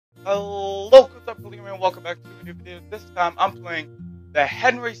Hello, what's up, Polygamy, and welcome back to a new video. This time, I'm playing the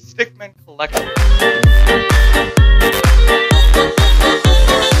Henry Stickmin Collection. And so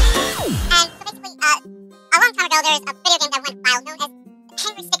basically, a long time ago, there was a video game that went viral known as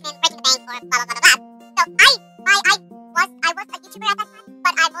Henry Stickmin Breaking the Bank or blah blah blah blah blah. So I was a YouTuber at that time,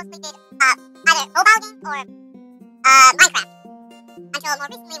 but I mostly did either mobile games or Minecraft. Until more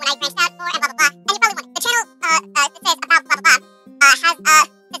recently, when I branched out more and blah blah blah. And you probably wonder, the channel that says about blah blah blah has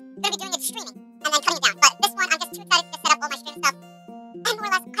gonna be doing its streaming and then cutting it down. But this one, I'm just too excited to set up all my streaming stuff. And more or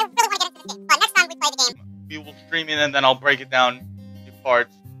less, I really want to get into this game. But next time we play the game, We will stream it and then I'll break it down into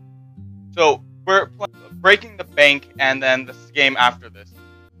parts. So, we're breaking the bank and then this game after this.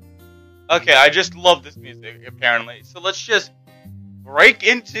 Okay, I just love this music, apparently. So let's just break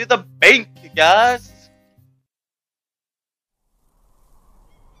into the bank, guys.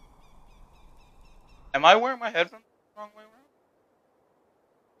 Am I wearing my headphones the wrong way around?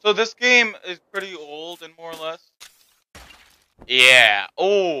 So this game is pretty old and more or less. Yeah.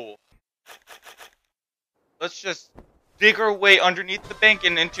 Oh. Let's just dig our way underneath the bank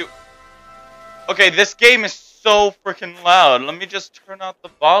and into... Okay, this game is so freaking loud. Let me just turn out the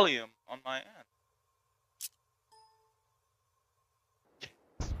volume on my end.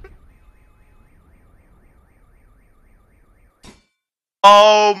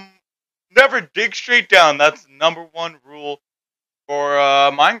 Never dig straight down. That's #1 rule for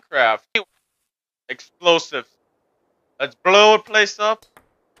Minecraft. Explosives. Let's blow a place up.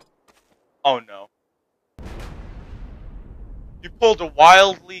 Oh no. You pulled a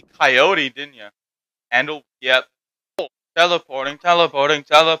wildly coyote, didn't you? Handle, yep. Oh, teleporting, teleporting,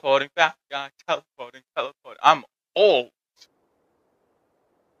 teleporting, back guy, teleporting, teleporting. I'm old.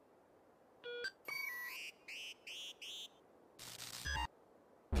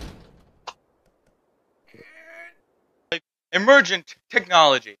 Emergent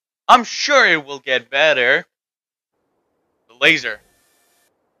technology. I'm sure it will get better. The laser.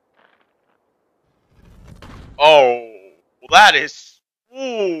 Oh, well that is...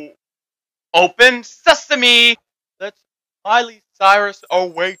 Ooh. Open sesame! Let's Miley Cyrus our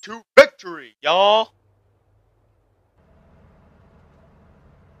way to victory, y'all.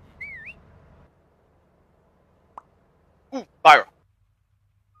 Ooh, viral.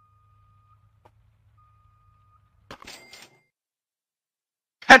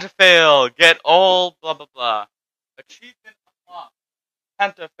 Pentafail, get all blah blah blah. Achievement unlocked.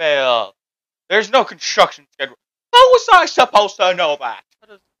 Pentafail. There's no construction schedule. How was I supposed to know that?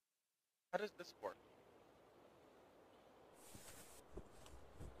 How does this work?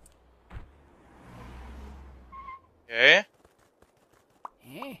 Okay.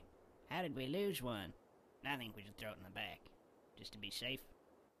 Eh? How did we lose one? I think we should throw it in the back, just to be safe.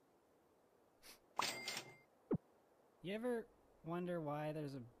 You ever wonder why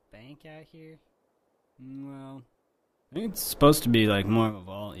there's a bank out here? Well, I think it's supposed to be like more of a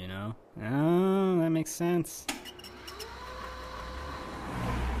vault, you know? Oh, that makes sense.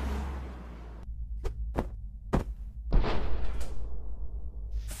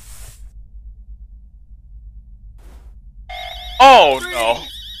 Oh no.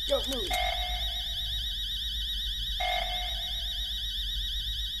 Don't move.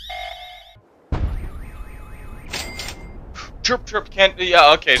 Chirp chirp can't.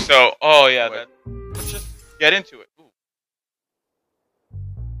 Yeah. Okay. So. Oh yeah. That. Let's just get into it. Ooh.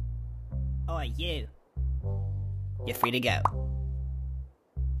 Oh, you. You're free to go.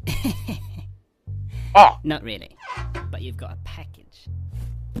 Oh. Not really, but you've got a package.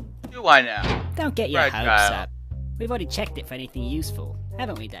 Do I now? Don't get your Fragile. hopes up. We've already checked it for anything useful,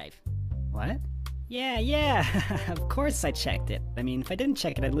 haven't we, Dave? What? Yeah, of course I checked it. I mean, if I didn't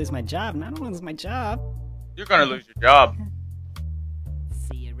check it, I'd lose my job, and I don't lose my job. You're gonna lose your job.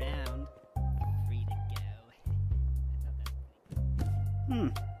 See you around. Free to go.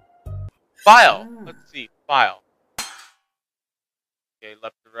 File. Let's see. File. Okay.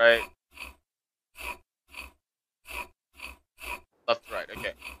 Left to right. Left to right.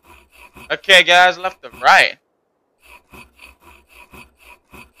 Okay. Okay, guys. Left to right.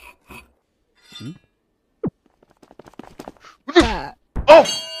 Oh!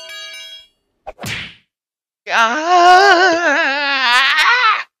 You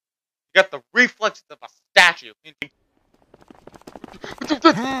got the reflexes of a statue.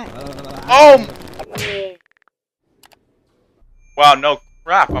 Oh! Wow, no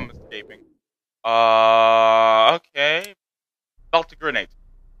crap, I'm escaping. Okay. Belt a grenade.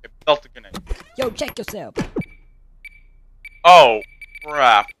 Okay, belt a grenade. Yo, check yourself. Oh,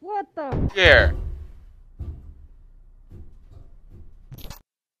 crap. What the? Here.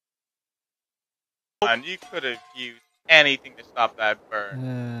 And you could have used anything to stop that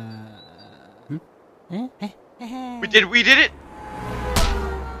burn. We did it!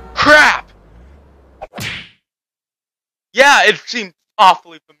 Crap! Yeah, it seemed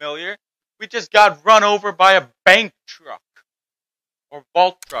awfully familiar. We just got run over by a bank truck. Or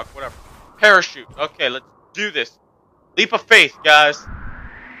vault truck, whatever. Parachute. Okay, let's do this. Leap of faith, guys.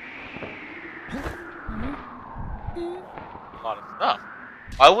 A lot of stuff.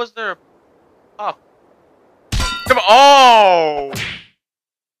 Why was there a pop? Come on! Oh!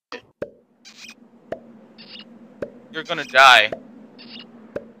 You're gonna die.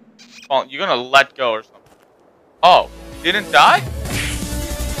 Well, you're gonna let go or something. Oh, you didn't die?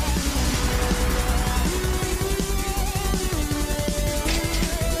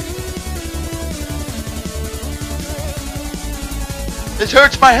 This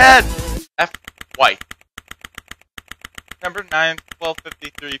hurts my head! F. White. September 9th,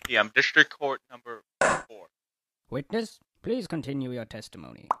 12:53 p.m. District Court number 4. Witness, please continue your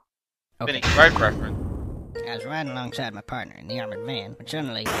testimony. Vinny, right reference. I was riding alongside my partner in the armored van, when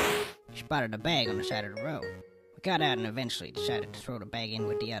suddenly we spotted a bag on the side of the road. We got out and eventually decided to throw the bag in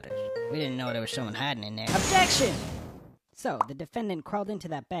with the others. We didn't know there was someone hiding in there. Objection! So, the defendant crawled into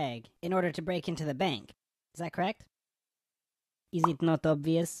that bag in order to break into the bank. Is that correct? Is it not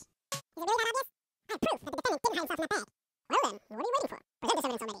obvious? Is it really that obvious? I have proof that the defendant didn't hide himself in that bag. Well then, what are you waiting for? Present this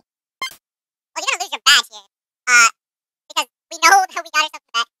evidence already. Well, you're gonna lose your badge here. Because we know how we got ourselves in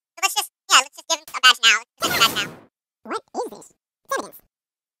the bag. So let's just give him a badge now. Present your badge now. What is this? It's evidence.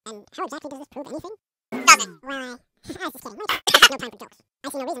 And how exactly does this prove anything? It doesn't. Well, I was just kidding. I have no time for jokes. I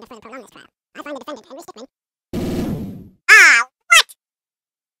see no reason to further prolong this trial. I find the defendant, Henry Stickman. Ah, what?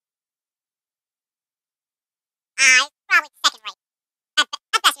 Probably second rate. At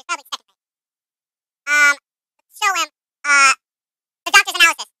best, it's probably second rate. Let's show him, the doctor's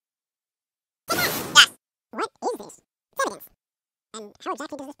analysis. Yes. What is this? It's evidence. And how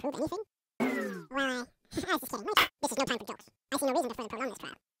exactly does this prove anything? Well, I was just kidding. This is no time for jokes. I see no reason to further prolong this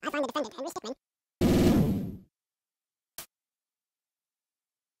trial. I find the defendant, Henry Stickman.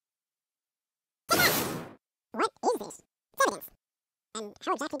 What is this? It's evidence. And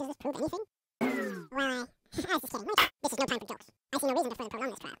how exactly does this prove anything? Well, I was just kidding. This is no time for jokes. I see no reason to further prolong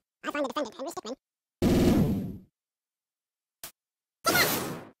this trial. I find the defendant, Henry Stickman.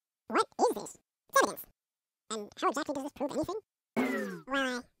 What is this? It's evidence. And how exactly does this prove anything? Well,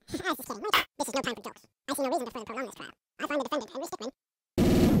 I was just kidding. This is no time for jokes. I see no reason to further prolong this trial. I find the defendant, Henry Stickman.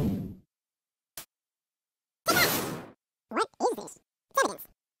 What is this? It's evidence.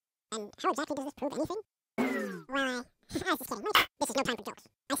 And how exactly does this prove anything? Well, I was just kidding. This is no time for jokes.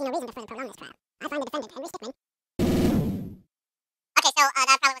 I see no reason to further prolong this trial. I find the defendant, Henry Stickman. Okay, so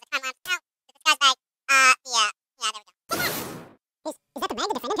that probably was a time lapse. Now, this guy's bag. Yeah, there we go. Is that the bag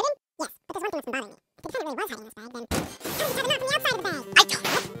the defendant hid in? Yes, but there's one thing that's been bothering me. If the defendant really was hiding this bag, then how did he have it not from the outside of the bag? I don't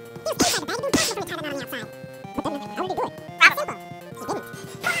know. He was inside the bag. It was impossible for him to hide it not on the outside. But then, how did he do it? Simple. He didn't.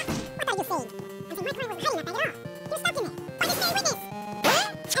 What are you saying? I said my client wasn't hiding that bag at all. He was stuck in it. By the same witness.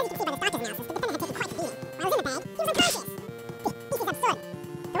 As you can see by the doctor's analysis, the defendant had taken quite the beating. While he was in the bag, he was unconscious. This is absurd.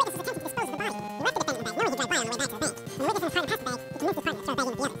 The witness was attempting to dispose of the body. He left the defendant in the bag, knowing he'd drive by on the way back to the bank. When the witness was trying to pass the bag, he convinced his partner to throw the bag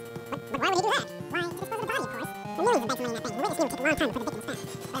in with the others. But why would he do that? Why, to dispose of the body, of course. The millions of bags remaining in that bank, and the witness knew it would take a long time before the victim was found.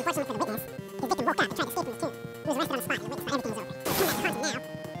 But unfortunately for the witness, his victim woke up and tried to escape from his tomb. He was arrested on the spot, and the witness thought everything was over. He's come back to haunt him now.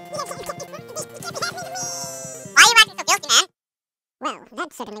 You can't be happening to me! Why are you acting so guilty, man? Well, that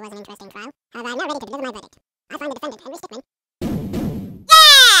certainly was an interesting trial. However, I'm now ready to deliver my verdict. I find the defendant, Henry Stickman.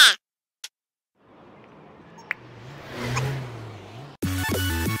 Yeah!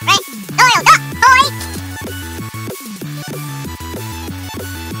 Right, loyal duck, boys!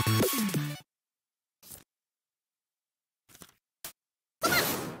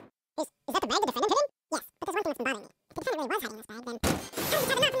 Is that the bag the defendant hid in? Yes, but there's one thing that's been bothering me. If the defendant really was hiding this bag, then how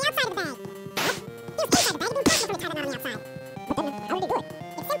did he have it not from the outside of the bag? What? He was inside the bag. It was impossible for him to have it not on the outside. But then, how did he do it?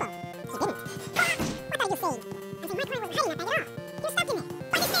 It's simple. He didn't. What are you saying? I said my client wasn't hiding that bag at all. He was stuck in it.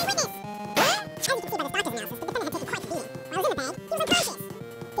 By the same witness. As you can see by the doctor's analysis, the defendant had taken quite the beating. While he was in the bag, he was unconscious.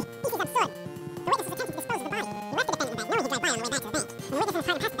 This is absurd. The witness was attempting to dispose of the body. He left the defendant in the bag, knowing he'd drive by on the way back to the bank. When the witness was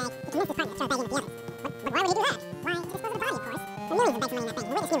trying to pass the bag, he convinced his partner to throw the bag in with the others. But why would he do that? Why, to dispose of the body, of course. The millions of bags remaining in that bank,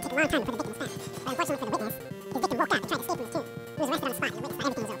 and the witness knew it would take a long time before the victim was found. But unfortunately for the witness, his victim woke up and tried to escape from his tomb. He was arrested on the spot, and the witness thought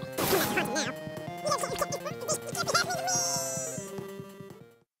everything was over. He's come back to haunt him now. You can't be happening to me!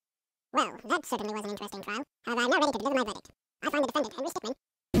 Well, that certainly was an interesting trial. However, I'm now ready to deliver my verdict. I find the defendant, Henry Stickman.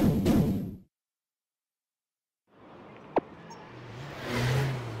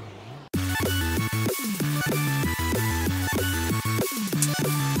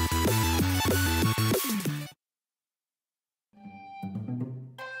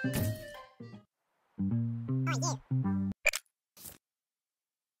 Oh, you.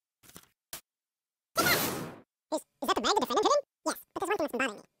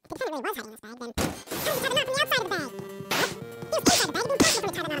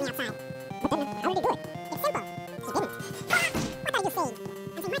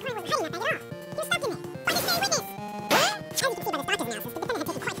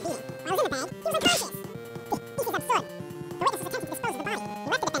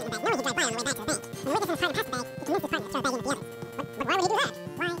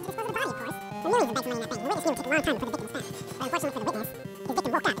 was the bank money in that bank. The witness knew it would take a long time before the victim was found. But unfortunately for the witness, his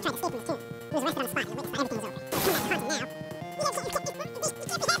victim woke up and tried to escape from his tomb. He was arrested on the spot, and the witness thought everything was over. Come back to haunt him now.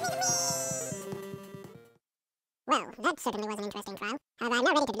 Well, that certainly was an interesting trial. However, I'm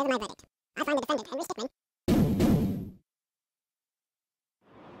now ready to deliver my verdict. I find the defendant, Henry Stickmin,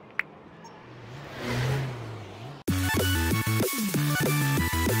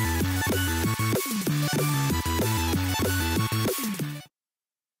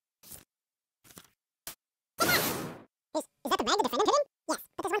 Is that the bag the defendant hid in? Yes,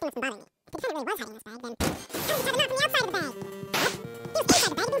 but there's one thing that's been bothering me. If the defendant really was hiding this bag, then how did he try to knock from the outside of the bag? What? He was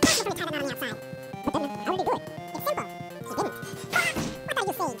inside the bag. It would be impossible for him to try to knock on the outside. But then, how did he do it? It's simple. He didn't. What are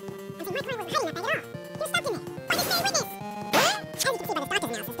you saying? I think my client wasn't hiding that bag at all. He was stuck in it. But it's very witness. What? As you can see by the doctor's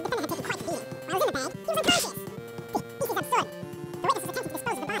analysis, the defendant had taken quite the beating. While he was in the bag, he was unconscious. This is absurd. The witness was attempting to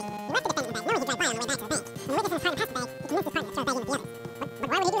dispose of the body. He left the defendant in the bag, knowing he'd drive by on the way back to the bank. When the witness was trying to pass the bag, he convinced his partner to throw the bag in with the others. But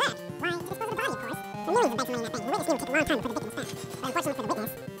why would he do that? Why, to dispose of the body, of course. There were millions of bags of money in that bank. The witness knew it would take a long time before the victim was found. But unfortunately for the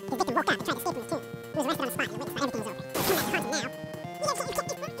witness, his victim woke up and tried to escape from his tomb. He was arrested on the spot, and the witness thought everything was over. Come back to haunt him now.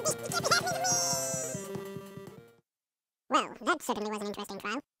 Well, that certainly was an interesting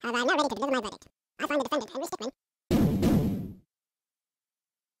trial. However, I'm now ready to deliver my verdict. I find the defendant, Henry Stickmin,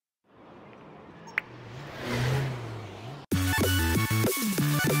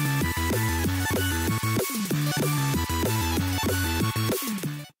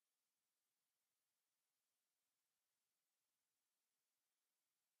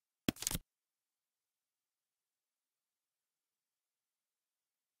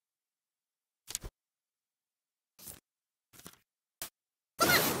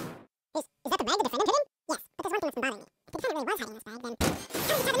 Is that the bag the defendant hid in? Yes, but there's one thing that's been bothering me. If the defendant really was hiding this bag, then how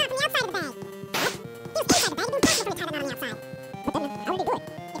did he try to knock from the outside of the bag? What? He was inside the bag. It would be impossible for him to try to knock on the outside. But then, how did he do it?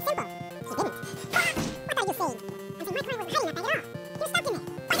 It's simple. He didn't. What are you saying? I think my client wasn't hiding that bag at all. He was stuck in it.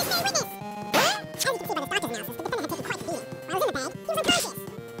 But it's very witness. What? As you can see by the doctor's analysis, the defendant had taken quite the beating. While he was in the bag, he was unconscious.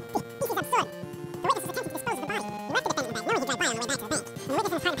 This is absurd. The witness was attempting to dispose of the body. He left the defendant in the bag, knowing he'd drive by on the way back to the bank. When the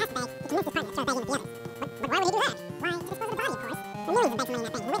witness was trying to pass the bag, he convinced his partner to throw the bag in with the others. But why would he do that? Why, to dispose of the body, of course. There were millions of bags of money in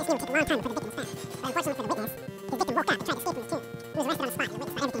that bank. The witness knew it would take a long time before the victim was found. But unfortunately for the witness, his victim woke up and tried to escape from his tomb. He was arrested on the spot, and the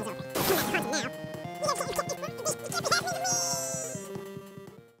witness thought everything was over. Come back to haunt him now.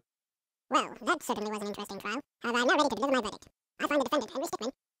 Well, that certainly was an interesting trial. However, I'm now ready to deliver my verdict. I find the defendant, Henry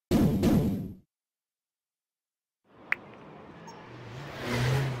Stickmin,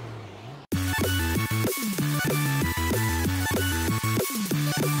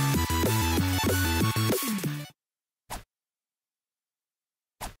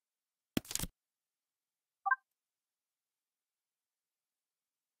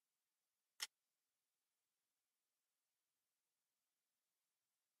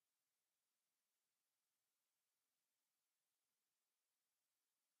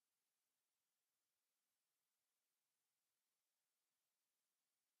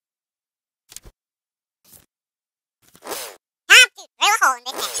 drill a hole in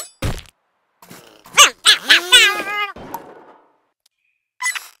this head.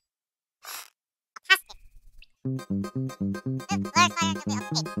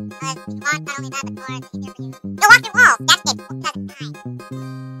 You'll walk your walls. That's good. That's fine.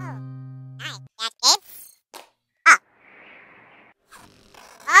 Oh, nice. That's good. Oh.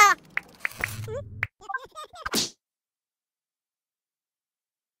 Oh.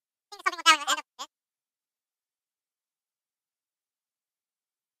 Something will end up with this.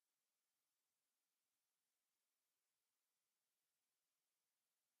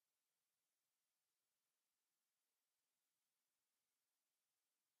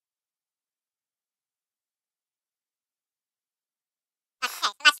 Okay, so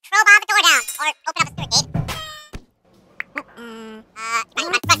let's crowbar the door down, or open up a sewer gate.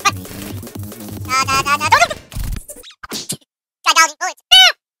 Try dodging bullets.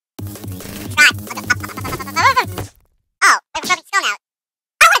 Oh, there's a broken stone out.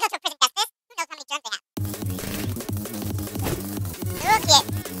 I want to go to a prison justice. Who knows how many germs they have? Okay.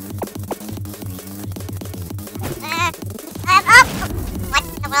 Oh! What in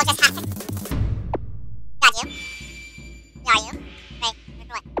the world just happened? Got you. Who are you? Ready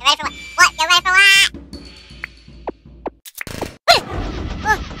for what? You're ready for what? What? You're ready for what?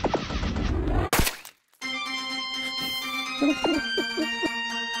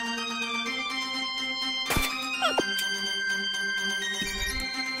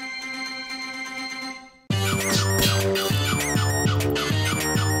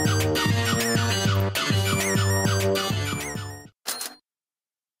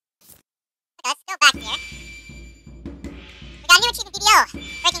 Let's go back here. We got a new achievement video.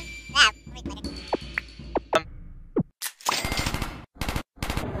 Breaking. Wait a minute.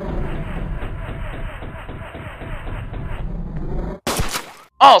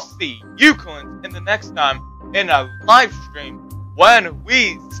 I'll see you coins in the next time in a live stream when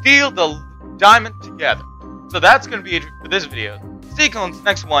we steal the diamond together. So that's going to be it for this video. See you coins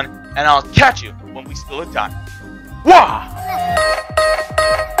next one, and I'll catch you when we steal a diamond. Wah!